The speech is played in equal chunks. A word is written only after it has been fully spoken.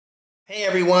Hey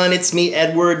everyone, it's me,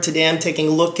 Edward. Today I'm taking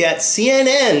a look at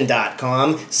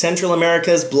CNN.com, Central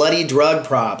America's bloody drug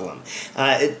problem.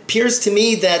 It appears to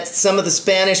me that some of the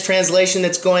Spanish translation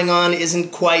that's going on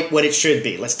isn't quite what it should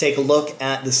be. Let's take a look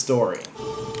at the story.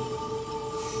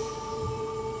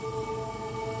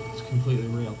 It's completely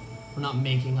real. We're not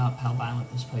making up how violent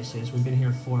this place is. We've been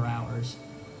here 4 hours,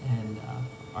 and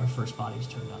our first body's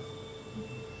turned up.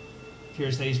 It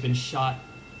appears that he's been shot.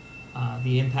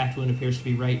 The impact wound appears to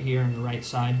be right here on the right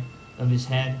side of his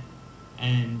head,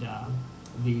 and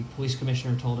the police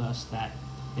commissioner told us that,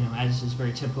 as is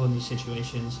very typical in these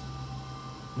situations,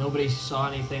 nobody saw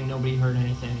anything, nobody heard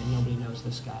anything, and nobody knows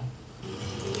this guy.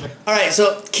 Alright,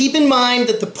 so keep in mind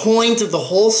that the point of the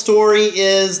whole story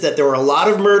is that there were a lot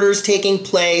of murders taking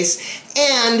place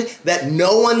and that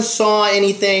no one saw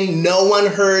anything, no one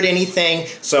heard anything.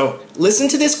 So listen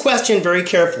to this question very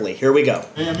carefully. Here we go.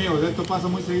 Hey amigos, esto pasa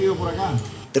muy seguido por acá.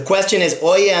 The question is,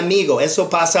 oye amigo, eso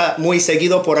pasa muy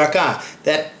seguido por acá.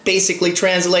 That basically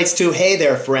translates to, hey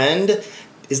there friend,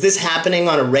 is this happening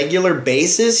on a regular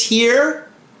basis here?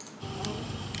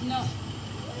 No.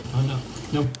 Oh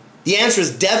no. No. The answer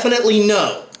is definitely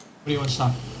no. What do you want to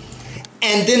stop?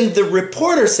 And then the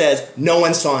reporter says, no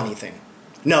one saw anything.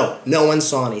 No one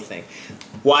saw anything.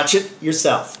 Watch it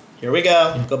yourself. Here we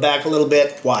go. Yeah. Go back a little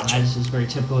bit. Watch it. As is very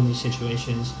typical in these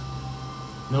situations,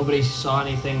 nobody saw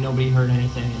anything, nobody heard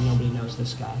anything, and nobody knows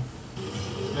this guy.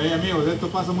 Hey amigos, esto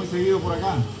pasa muy seguido por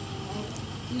acá.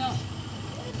 No.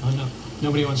 Oh no.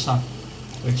 Nobody wants to stop.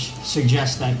 Which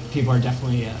suggests that people are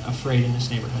definitely afraid in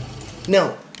this neighborhood.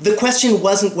 No. The question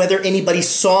wasn't whether anybody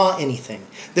saw anything.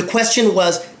 The question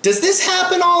was, does this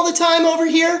happen all the time over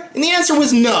here? And the answer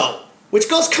was no, which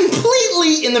goes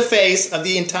completely in the face of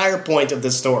the entire point of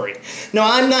the story.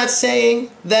 Now, I'm not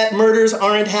saying that murders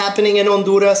aren't happening in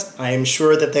Honduras. I am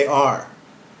sure that they are.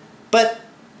 But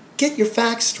get your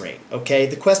facts straight, okay?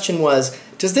 The question was,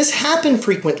 does this happen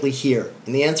frequently here?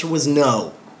 And the answer was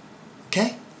no.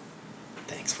 Okay?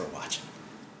 Thanks for watching.